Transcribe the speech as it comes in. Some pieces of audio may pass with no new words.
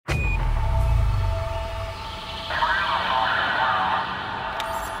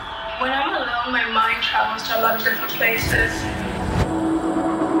down, my mind travels to a lot of different places.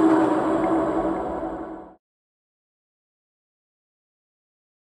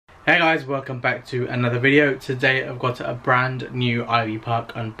 Hey guys, welcome back to another video. Today I've got a brand new Ivy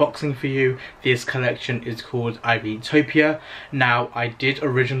Park unboxing for you. This collection is called Ivytopia. Now, I did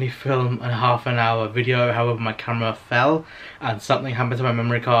originally film a half-an-hour video, however my camera fell and something happened to my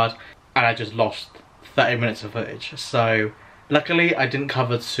memory card and I just lost 30 minutes of footage. So luckily I didn't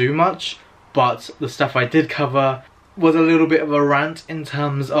cover too much, but the stuff I did cover was a little bit of a rant in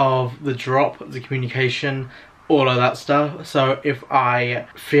terms of the drop, the communication, all of that stuff. So if I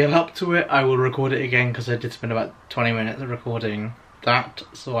feel up to it, I will record it again, because I did spend about 20 minutes recording that,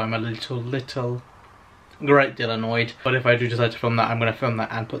 so I'm a little great deal annoyed. But if I do decide to film that, I'm going to film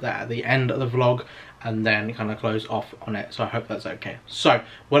that and put that at the end of the vlog and then kind of close off on it, so I hope that's okay. So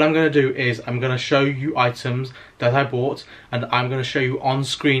what I'm going to do is I'm going to show you items that I bought, and I'm going to show you on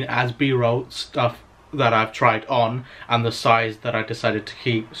screen as B-roll stuff that I've tried on and the size that I decided to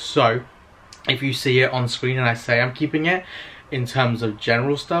keep. So if you see it on screen and I say I'm keeping it in terms of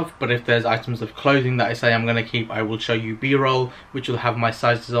general stuff, but if there's items of clothing that I say I'm going to keep, I will show you B-roll, which will have my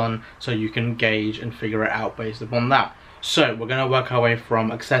sizes on, so you can gauge and figure it out based upon that. So we're going to work our way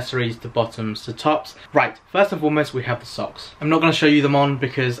from accessories to bottoms to tops. Right, first and foremost we have the socks. I'm not going to show you them on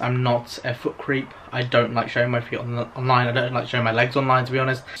because I'm not a foot creep. I don't like showing my feet online. I don't like showing my legs online, to be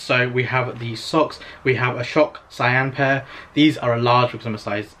honest. So we have the socks. We have a shock CYAN pair. These are a large because I'm a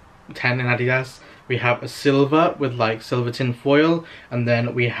size 10 in Adidas. We have a silver with like silver tin foil, and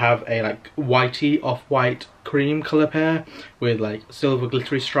then we have a like whitey off-white cream color pair with like silver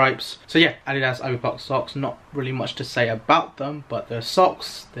glittery stripes. So yeah, Adidas Ivy Park socks. Not really much to say about them, but they're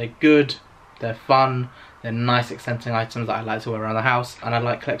socks, they're good, they're fun, they're nice accenting items that I like to wear around the house, and I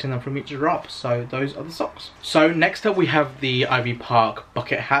like collecting them from each drop. So those are the socks. So next up we have the Ivy Park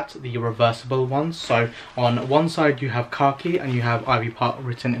bucket hat, the reversible ones. So on one side you have KHAKI and you have Ivy Park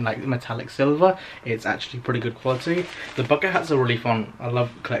written in like metallic silver. It's actually pretty good quality. The bucket hats are really fun. I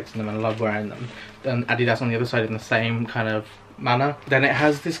love collecting them and I love wearing them. And Adidas on the other side in the same kind of manner. Then it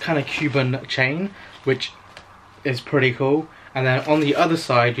has this kind of Cuban chain, which is pretty cool. And then on the other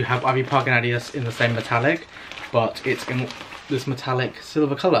side you have Ivy Park and Adidas in the same metallic, but it's in this metallic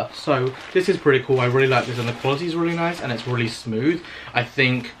silver colour. So this is pretty cool. I really like this, and the quality is really nice and it's really smooth. I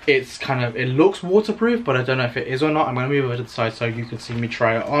think it's kind of, it looks waterproof, but I don't know if it is or not. I'm going to move over to the side so you can see me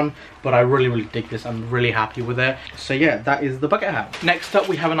try it on, but I really dig this. I'm really happy with it. So yeah, that is the bucket hat. Next up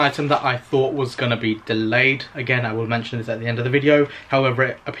we have an item that I thought was going to be delayed. Again, I will mention this at the end of the video. However,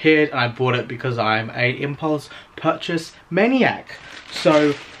 it appeared and I bought it because I'm an impulse purchase maniac.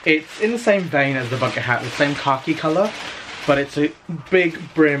 So it's in the same vein as the bucket hat, the same khaki colour, but it's a big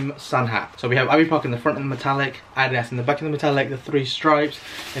brim sun hat. So we have Ivy Park in the front in the metallic, Adidas in the back in the metallic, the three stripes,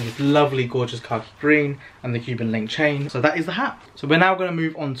 and this lovely gorgeous khaki green, and the Cuban link chain. So that is the hat. So we're now going to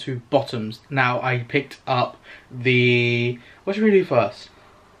move on to bottoms. Now I picked up the, what should we do first?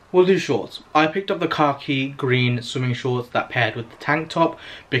 We'll do shorts. I picked up the khaki green swimming shorts that paired with the tank top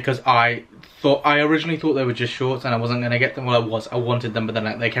because I originally thought they were just shorts and I wasn't going to get them. Well, I wanted them, but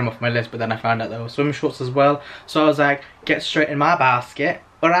then they came off my list, but then I found out they were swimming shorts as well. So I was like, get straight in my basket.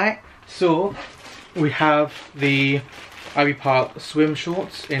 Alright, so we have the Ivy Park swim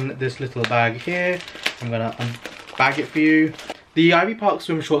shorts in this little bag here. I'm going to unbag it for you. The Ivy Park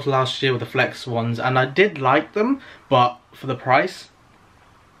swim shorts last year were the flex ones, and I did like them, but for the price,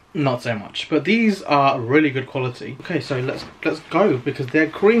 not so much. But these are really good quality. Okay, so let's go, because they're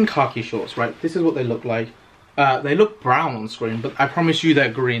green khaki shorts, right? This is what they look like. They look brown on screen, but I promise you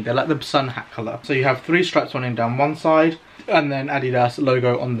they're green. They're like the sun hat color. So you have three stripes running down one side, and then Adidas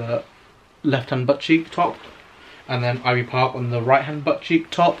logo on the left hand butt cheek top, and then Ivy Park on the right hand butt cheek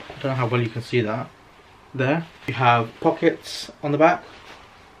top. I don't know how well you can see that. There. You have pockets on the back.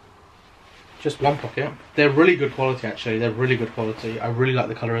 Just one pocket. They're really good quality, actually. They're really good quality. I really like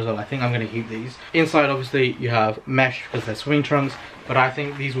the colour as well. I think I'm going to keep these. Inside, obviously, you have mesh because they're swimming trunks, but I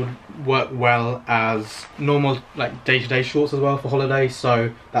think these would work well as normal, like, day-to-day shorts as well for holiday,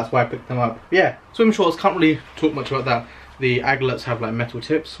 so that's why I picked them up. Yeah, swim shorts, can't really talk much about that. The aglets have, like, metal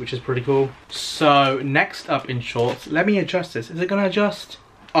tips, which is pretty cool. So, next up in shorts, let me adjust this. Is it going to adjust?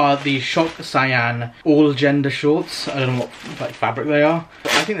 Are the Shock CYAN all-gender shorts. I don't know what, like, fabric they are.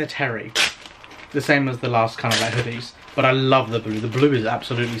 But I think they're terry. The same as the last kind of like hoodies, but I love the blue. The blue is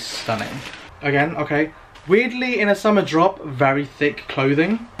absolutely stunning. Again, okay, weirdly in a summer drop, very thick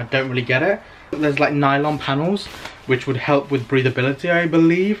clothing. I don't really get it. There's like nylon panels which would help with breathability, I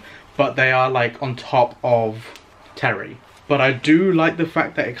believe, but they are like on top of terry. But I do like the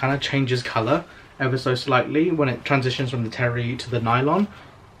fact that it kind of changes color ever so slightly when it transitions from the terry to the nylon.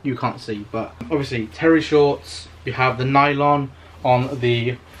 you can't see, but obviously terry shorts. You have the nylon on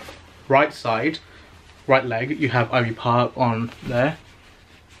the right side, right leg. You have Ivy Park on there,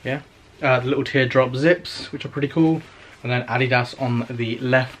 yeah. The little teardrop zips, which are pretty cool, and then Adidas on the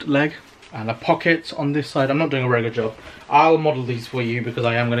left leg, and a pocket on this side. I'm not doing a very good job. I'll model these for you because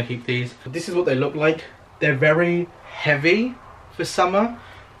I am going to keep these. This is what they look like. They're very heavy for summer,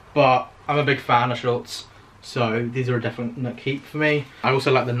 but I'm a big fan of shorts, so these are a definite keep for me. I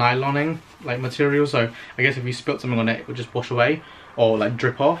also like the nyloning like material, so I guess if you spilt something on it, it would just wash away or like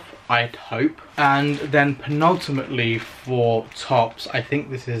drip off, I'd hope. And then penultimately for tops, I think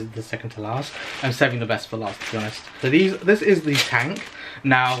this is the second to last. I'm saving the best for last, to be honest. So this is the tank.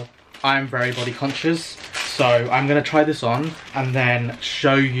 Now I'm very body conscious, so I'm gonna try this on and then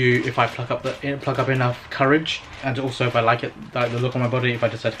show you if I pluck up enough courage, and also if I like it, like the look on my body, if I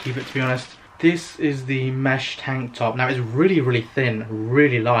decide to keep it, to be honest. This is the mesh tank top. Now it's really thin,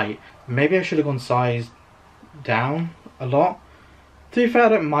 really light. Maybe I should have gone size down a lot. To be fair, I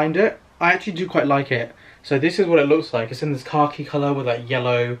don't mind it. I actually do quite like it. So this is what it looks like. It's in this khaki colour with like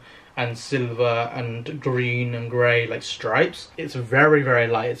yellow and silver and green and grey like stripes. It's very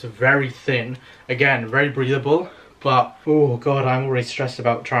light. It's very thin. Again, very breathable. But oh god, I'm already stressed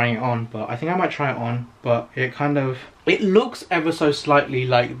about trying it on. But I think I might try it on. But it looks ever so slightly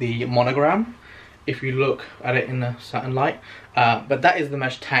like the monogram if you look at it in a certain light. But that is the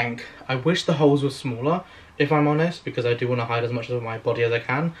mesh tank. I wish the holes were smaller, if I'm honest, because I do want to hide as much of my body as I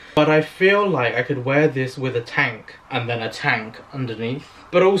can. But I feel like I could wear this with a tank and then a tank underneath.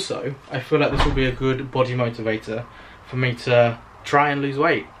 But also, I feel like this will be a good body motivator for me to try and lose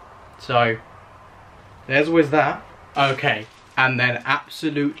weight. So, there's always that. Okay, and then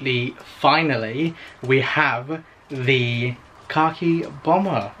absolutely finally, we have the khaki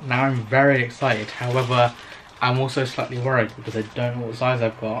bomber. Now I'm very excited. However, I'm also slightly worried because I don't know what size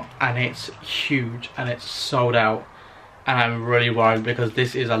I've got, and it's huge and it's sold out, and I'm really worried because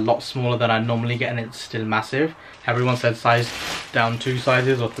this is a lot smaller than I normally get and it's still massive. Everyone said size down 2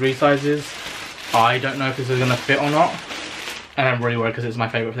 sizes or 3 sizes. I don't know if this is going to fit or not, and I'm really worried because it's my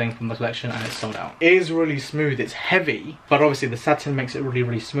favourite thing from the collection and it's sold out. It is really smooth. It's heavy, but obviously the satin makes it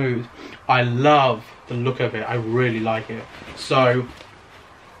really smooth. I love the look of it. I really like it. So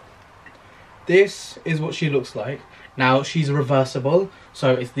this is what she looks like. Now she's reversible,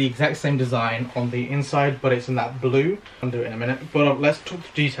 so it's the exact same design on the inside, but it's in that blue. I'll do it in a minute, but let's talk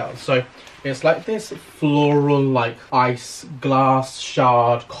details. So it's like this floral, like ice, glass,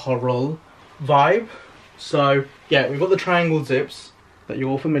 shard, coral vibe. So yeah, we've got the triangle zips that you're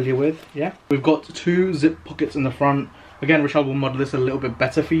all familiar with, yeah? We've got 2 zip pockets in the front. Again, Richelle will model this a little bit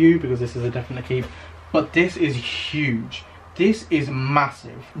better for you because this is a definite keep. But this is huge. This is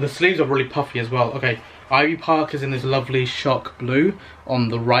massive. The sleeves are really puffy as well. Okay, Ivy Park is in this lovely shock blue on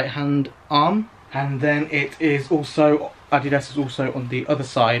the right hand arm. And then it is also, Adidas is also on the other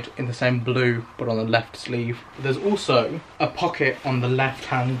side in the same blue, but on the left sleeve. There's also a pocket on the left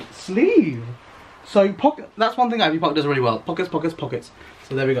hand sleeve. So that's one thing Ivy Park does really well. Pockets, pockets, pockets.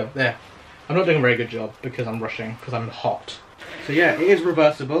 So there we go, there. I'm not doing a very good job because I'm rushing, because I'm hot. So yeah, it is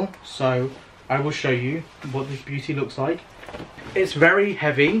reversible. So I will show you what this beauty looks like. It's very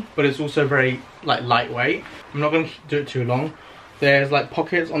heavy, but it's also very like lightweight. I'm not going to do it too long. There's like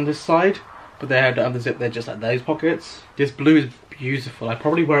pockets on this side, but they don't have the zip, they're just like those pockets. This blue is beautiful. I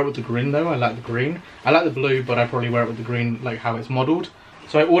probably wear it with the green though. I like the green. I like the blue, but I probably wear it with the green, like how it's modelled.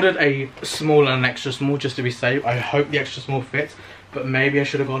 So I ordered a small and an extra small just to be safe. I hope the extra small fits, but maybe I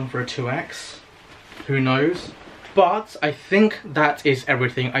should have gone for a 2X. Who knows? But I think that is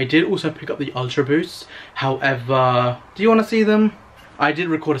everything. I did also pick up the Ultra Boosts. However, do you want to see them? I did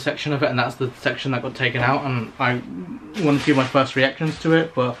record a section of it, and that's the section that got taken out, and I want to give my first reactions to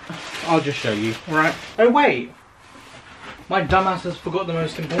it, but I'll just show you. Alright. Oh wait! My dumbass has forgot the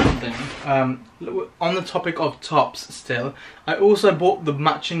most important thing. On the topic of tops still, I also bought the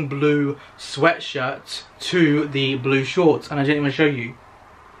matching blue sweatshirt to the blue shorts, and I didn't even show you.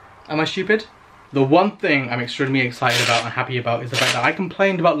 Am I stupid? The one thing I'm extremely excited about and happy about is the fact that I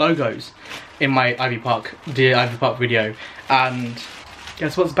complained about logos in my Ivy Park, Dear Ivy Park video, and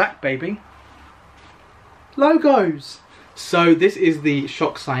guess what's back, baby? Logos! So this is the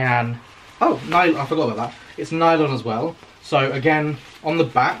Shock Cyan. Oh, nylon, I forgot about that. It's nylon as well. So again, on the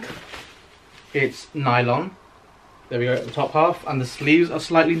back, it's nylon. There we go at the top half, and the sleeves are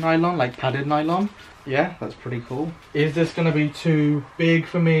slightly nylon, like padded nylon. Yeah, that's pretty cool. Is this gonna be too big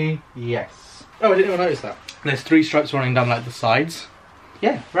for me? Yes. Oh, I didn't even notice that. There's 3 stripes running down like the sides.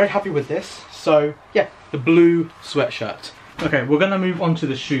 Yeah, very happy with this. So yeah, the blue sweatshirt. Okay, we're gonna move on to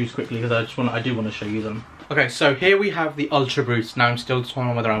the shoes quickly because I do want to show you them. Okay, so here we have the Ultra Boost. Now I'm still torn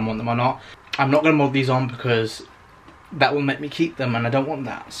on whether I want them or not. I'm not going to mod these on because that will make me keep them and I don't want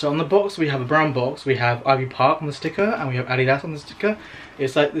that. So on the box we have a brown box, we have Ivy Park on the sticker and we have Adidas on the sticker.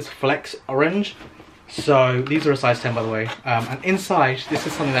 It's like this flex orange. So these are a size 10 by the way. And inside, this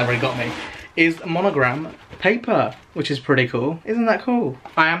is something that really got me, is a monogram paper, which is pretty cool. Isn't that cool?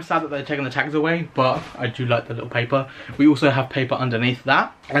 I am sad that they're taking the tags away, but I do like the little paper. We also have paper underneath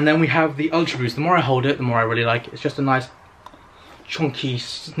that. And then we have the Ultra Boost. The more I hold it, the more I really like it. It's just a nice chunky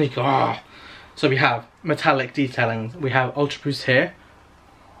sneaker. So we have metallic detailing. We have Ultra Boost here.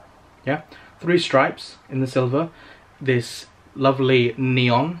 Yeah. 3 stripes in the silver. This lovely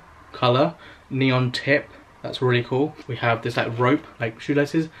neon color. Neon tip. That's really cool. We have this like rope, like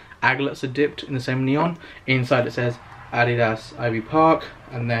shoelaces. Aglets are dipped in the same neon. Inside it says Adidas Ivy Park.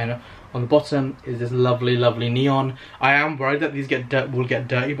 And then on the bottom is this lovely, lovely neon. I am worried that these will get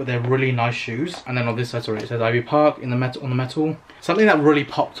dirty, but they're really nice shoes. And then on this side, sorry, it says Ivy Park in the metal, on the metal. Something that really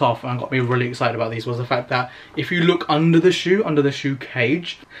popped off and got me really excited about these was the fact that if you look under the shoe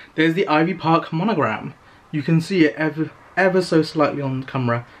cage, there's the Ivy Park monogram. You can see it ever so slightly on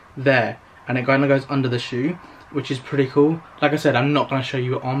camera there. And it kind of goes under the shoe, which is pretty cool. Like I said, I'm not going to show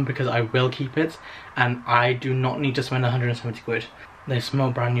you it on because I will keep it. And I do not need to spend 170 quid. They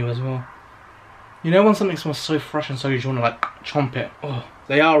smell brand new as well. You know when something smells so fresh and so you just want to like chomp it? Oh,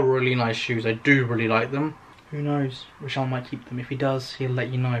 they are really nice shoes. I do really like them. Who knows? Richelle might keep them. If he does, he'll let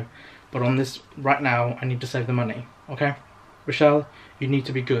you know. But on this, right now, I need to save the money. Okay? Richelle, you need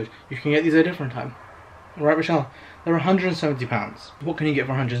to be good. You can get these at a different time. Alright, Richelle? They're £170. What can you get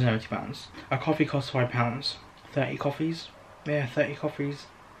for £170? A coffee costs £5. 30 coffees? Yeah, 30 coffees.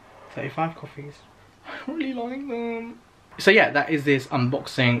 35 coffees. I really like them. So yeah, that is this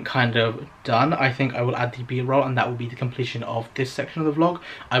unboxing kind of done. I think I will add the B-roll and that will be the completion of this section of the vlog.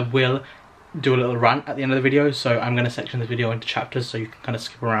 I will do a little rant at the end of the video, so I'm going to section the video into chapters so you can kind of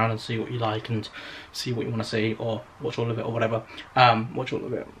skip around and see what you like and see what you want to see, or watch all of it or whatever. Watch all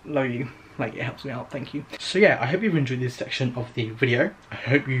of it. Love you. Like, it helps me out, thank you. So yeah, I hope you've enjoyed this section of the video. I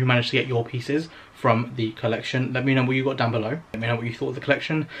hope you managed to get your pieces from the collection. Let me know what you got down below. Let me know what you thought of the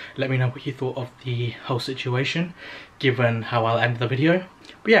collection. Let me know what you thought of the whole situation, given how I'll end the video.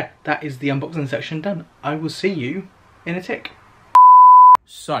 But yeah, that is the unboxing section done. I will see you in a tick.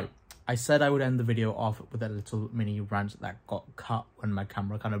 So, I said I would end the video off with a little mini rant that got cut when my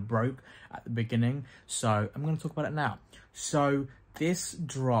camera kind of broke at the beginning. So, I'm going to talk about it now. So, this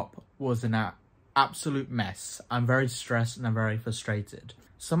drop was an absolute mess. I'm very stressed and I'm very frustrated.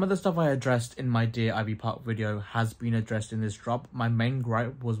 Some of the stuff I addressed in my Dear Ivy Park video has been addressed in this drop. My main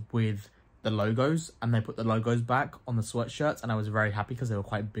gripe was with the logos, and they put the logos back on the sweatshirts, and I was very happy because they were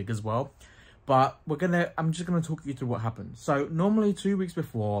quite big as well. But I'm just gonna talk you through what happened. So normally 2 weeks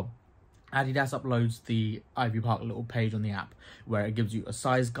before, Adidas uploads the Ivy Park little page on the app where it gives you a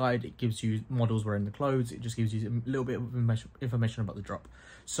size guide, it gives you models wearing the clothes, it just gives you a little bit of information about the drop.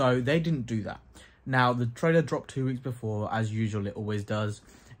 So they didn't do that. Now the trailer dropped 2 weeks before, as usual it always does,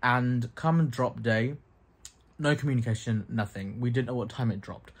 and come drop day, no communication, nothing. We didn't know what time it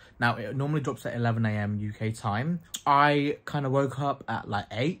dropped. Now it normally drops at 11 AM UK time. I kind of woke up at like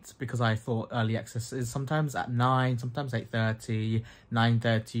 8 because I thought early access is sometimes at 9, sometimes 8:30,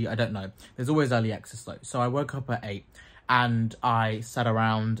 9:30, I don't know. There's always early access though. So I woke up at 8 and I sat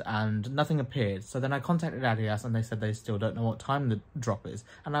around and nothing appeared. So then I contacted Adidas and they said they still don't know what time the drop is.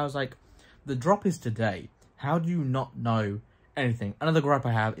 And I was like, the drop is today. How do you not know anything? Another gripe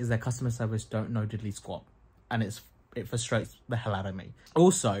I have is their customer service don't know diddly squat. And it frustrates the hell out of me.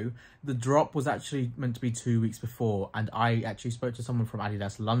 Also, the drop was actually meant to be 2 weeks before, and I actually spoke to someone from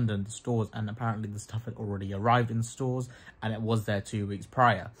Adidas London, the stores, and apparently the stuff had already arrived in stores, and it was there 2 weeks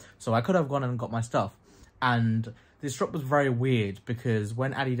prior. So I could have gone and got my stuff. And this drop was very weird because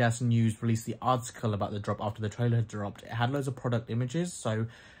when Adidas News released the article about the drop after the trailer had dropped, it had loads of product images, so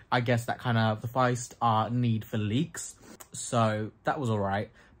I guess that kind of sufficed our need for leaks. So that was alright.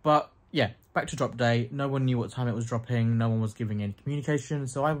 But yeah, back to drop day. No one knew what time it was dropping. No one was giving any communication.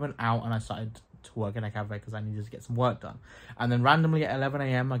 So I went out and I started to work in a cafe because I needed to get some work done. And then randomly at 11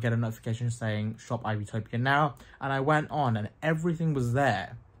 AM, I get a notification saying shop Ivytopia now. And I went on and everything was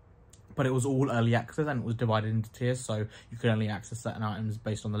there. But it was all early access and it was divided into tiers. So you could only access certain items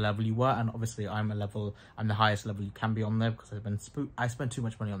based on the level you were. And obviously I'm the highest level you can be on there because I spent too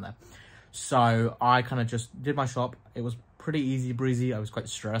much money on there. So I kind of just did my shop. It was pretty easy breezy. I was quite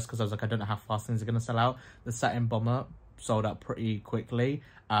stressed because I was like, I don't know how fast things are going to sell out. The SATIN bomber sold out pretty quickly.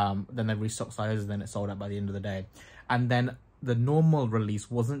 Then they restocked sizes, then it sold out by the end of the day. And then the normal release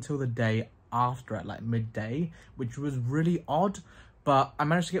wasn't until the day after at like midday, which was really odd. But I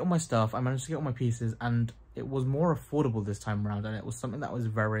managed to get all my stuff, I managed to get all my pieces, and it was more affordable this time around, and it was something that I was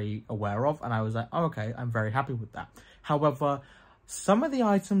very aware of, and I was like, oh, okay, I'm very happy with that. However, some of the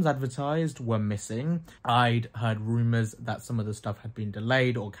items advertised were missing. I'd heard rumours that some of the stuff had been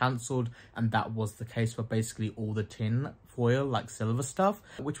delayed or cancelled, and that was the case for basically all the tin foil, like silver stuff,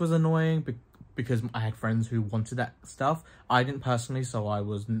 which was annoying because I had friends who wanted that stuff. I didn't personally, so I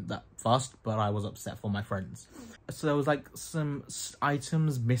wasn't that fussed, but I was upset for my friends. So there was like some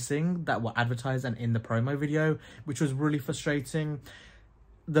items missing that were advertised and in the promo video, which was really frustrating.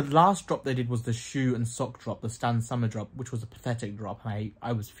 The last drop they did was the shoe and sock drop, the Stan Summer drop, which was a pathetic drop. And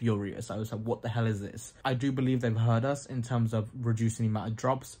I was furious. I was like, what the hell is this? I do believe they've heard us in terms of reducing the amount of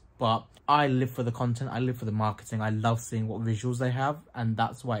drops, but I live for the content. I live for the marketing. I love seeing what visuals they have. And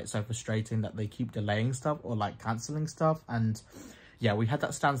that's why it's so frustrating that they keep delaying stuff or like cancelling stuff. And yeah, we had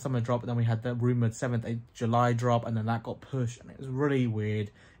that Stan Summer drop, and then we had the rumoured 7th, 8th July drop, and then that got pushed, and it was really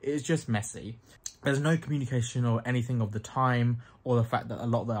weird. It's just messy. There's no communication or anything of the time or the fact that a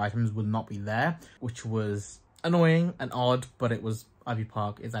lot of the items will not be there, which was annoying and odd, but it was Ivy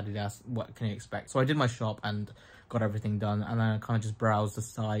Park, it's Adidas, what can you expect? So I did my shop and got everything done, and then I kind of just browsed the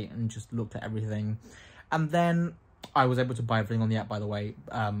site and just looked at everything. And then I was able to buy everything on the app, by the way,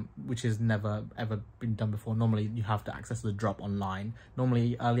 which has never ever been done before. Normally you have to access the drop online.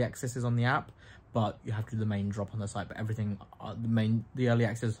 Normally early access is on the app, but you have to do the main drop on the site. But everything, the early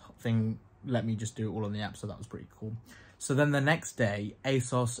access thing let me just do it all on the app, so that was pretty cool. So then the next day,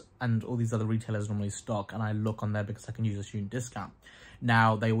 ASOS and all these other retailers normally stock, and I look on there because I can use a student discount.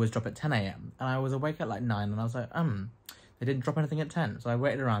 Now they always drop at 10 AM, and I was awake at like 9, and I was like, they didn't drop anything at 10, so I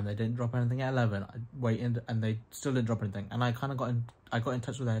waited around. They didn't drop anything at 11. I waited, and they still didn't drop anything. And I kind of got in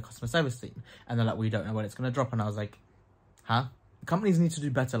touch with their customer service team, and they're like, we don't know when it's going to drop. And I was like, huh? Companies need to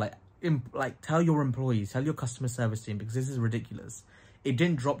do better. Like tell your employees, tell your customer service team, because this is ridiculous. It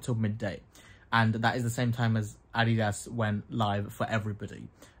didn't drop till midday, and that is the same time as Adidas went live for everybody.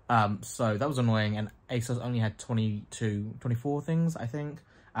 So that was annoying, and ASOS only had 24 things, I think.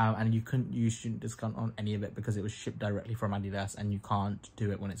 And you couldn't use student discount on any of it because it was shipped directly from Adidas, and you can't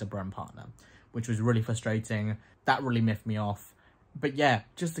do it when it's a brand partner, which was really frustrating. That really miffed me off. But yeah,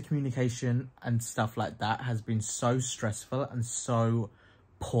 just the communication and stuff like that has been so stressful and so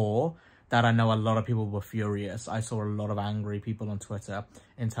poor that I know a lot of people were furious. I saw a lot of angry people on Twitter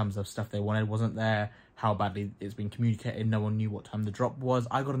in terms of stuff they wanted wasn't there, how badly it's been communicated, no one knew what time the drop was.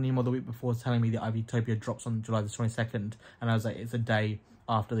 I got an email the week before telling me the Ivytopia drops on July the 22nd, and I was like, it's a day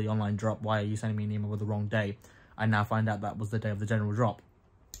after the online drop, why are you sending me an email with the wrong day? I now find out that was the day of the general drop.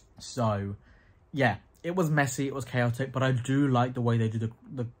 So yeah, it was messy, it was chaotic, but I do like the way they do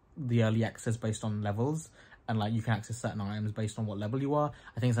the early access based on levels, and like you can access certain items based on what level you are.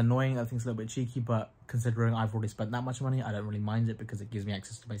 I think it's annoying, I think it's a little bit cheeky, but considering I've already spent that much money, I don't really mind it because it gives me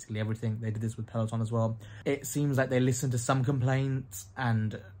access to basically everything. They did this with Peloton as well. It seems like they listen to some complaints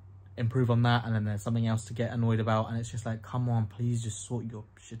and improve on that, and then there's something else to get annoyed about, and it's just like, come on, please just sort your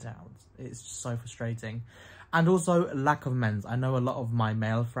shit out. It's just so frustrating. And also lack of men's. I know a lot of my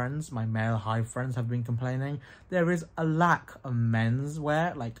male friends, my male hive friends, have been complaining there is a lack of men's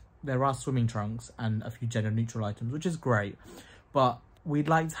wear. Like, there are swimming trunks and a few gender neutral items, which is great, but we'd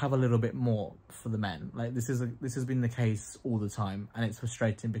like to have a little bit more for the men. Like, this has been the case all the time, and it's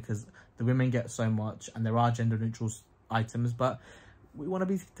frustrating because the women get so much, and there are gender neutral items, but we want to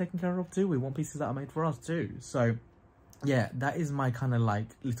be taken care of too. We want pieces that are made for us too. So yeah, that is my kind of like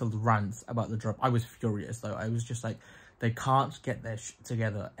little rant about the drop. I was furious though. I was just like, they can't get their shit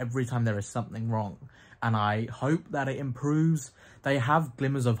together every time there is something wrong, and I hope that it improves. They have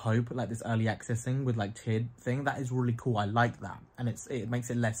glimmers of hope, like this early accessing with like tiered thing. That is really cool. I like that, and it makes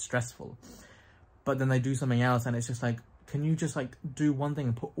it less stressful. But then they do something else, and it's just like, can you just like do one thing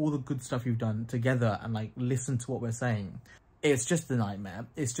and put all the good stuff you've done together and like listen to what we're saying? It's just a nightmare.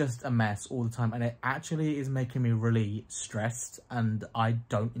 It's just a mess all the time, and it actually is making me really stressed, and I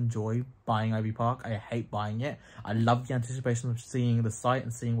don't enjoy buying Ivy Park. I hate buying it. I love the anticipation of seeing the site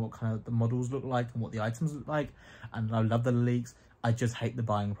and seeing what kind of the models look like and what the items look like, and I love the leaks. I just hate the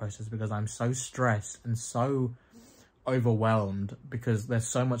buying process because I'm so stressed and so overwhelmed because there's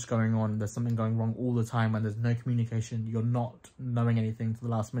so much going on. There's something going wrong all the time, and there's no communication. You're not knowing anything to the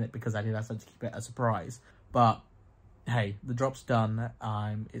last minute because Adidas had to keep it a surprise. But hey, the drop's done.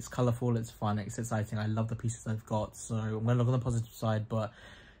 It's colourful, it's fun, it's exciting. I love the pieces I've got, so I'm going to look on the positive side, but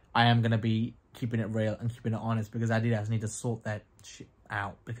I am going to be keeping it real and keeping it honest because Adidas need to sort that shit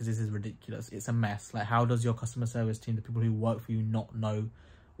out because this is ridiculous. It's a mess. Like, how does your customer service team, the people who work for you, not know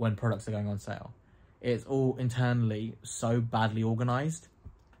when products are going on sale? It's all internally so badly organised.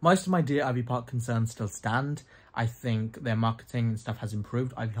 Most of my Dear Ivy Park concerns still stand. I think their marketing and stuff has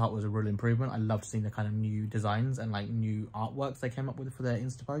improved. Ivy Park was a real improvement. I loved seeing the kind of new designs and like new artworks they came up with for their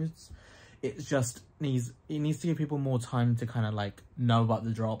Insta posts. It just needs to give people more time to kind of like know about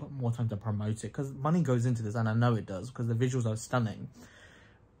the drop, more time to promote it, because money goes into this, and I know it does because the visuals are stunning.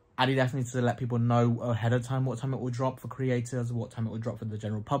 Adidas needs to let people know ahead of time what time it will drop for creators, what time it will drop for the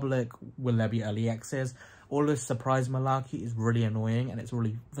general public, will there be early access. All this surprise malarkey is really annoying and it's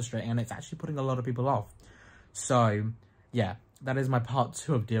really frustrating, and it's actually putting a lot of people off. So yeah, that is my part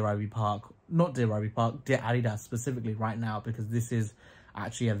 2 of Dear Ivy Park. Not Dear Ivy Park, Dear Adidas specifically right now, because this is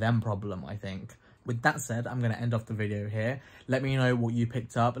actually a them problem, I think. With that said, I'm going to end off the video here. Let me know what you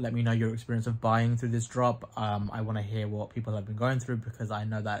picked up. Let me know your experience of buying through this drop. I want to hear what people have been going through, because I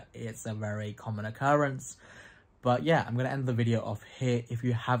know that it's a very common occurrence. But yeah, I'm going to end the video off here. If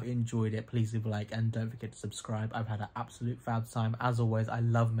you have enjoyed it, please leave a like and don't forget to subscribe. I've had an absolute fab time. As always, I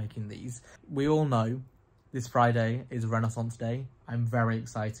love making these. We all know this Friday is Renaissance Day. I'm very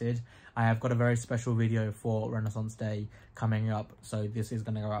excited. I have got a very special video for Renaissance Day coming up. So this is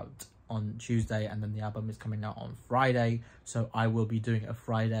going to go out on Tuesday, and then the album is coming out on Friday. So I will be doing a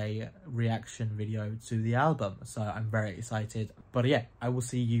Friday reaction video to the album. So I'm very excited. But yeah, I will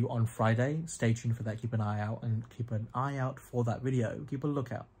see you on Friday. Stay tuned for that. Keep an eye out, and keep an eye out for that video. Keep a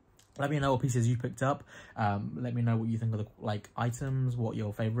lookout. Let me know what pieces you picked up. Let me know what you think of the like items, what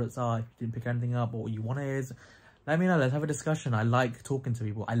your favorites are. If you didn't pick anything up, or what you wanted, let me know. Let's have a discussion. I like talking to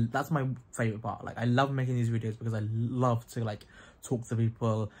people. That's my favorite part. Like, I love making these videos because I love to like talk to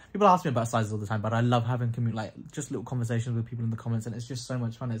people. People ask me about sizes all the time, but I love having just little conversations with people in the comments, and it's just so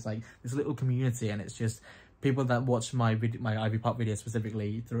much fun. It's like this little community, and it's just people that watch my Ivy Park videos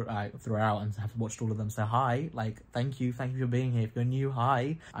specifically throughout and have watched all of them. So hi, like, thank you for being here. If you're new,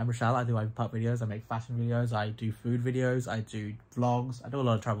 hi, I'm Rochelle. I do Ivy Park videos. I make fashion videos. I do food videos. I do vlogs. I do a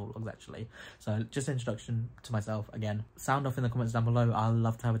lot of travel vlogs actually. So just an introduction to myself again. Sound off in the comments down below. I'd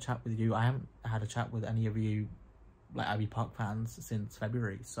love to have a chat with you. I haven't had a chat with any of you like Ivy Park fans since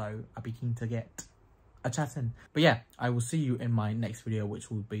February, so I'd be keen to get a chat in. But yeah, I will see you in my next video,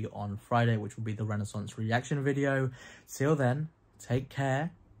 which will be on Friday, which will be the Renaissance reaction video. Till then, take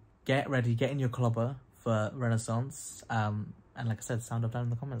care, get ready, get in your clobber for Renaissance, and like I said, sound off down in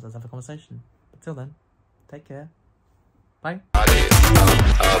the comments. Let's have a conversation. But till then, take care, bye.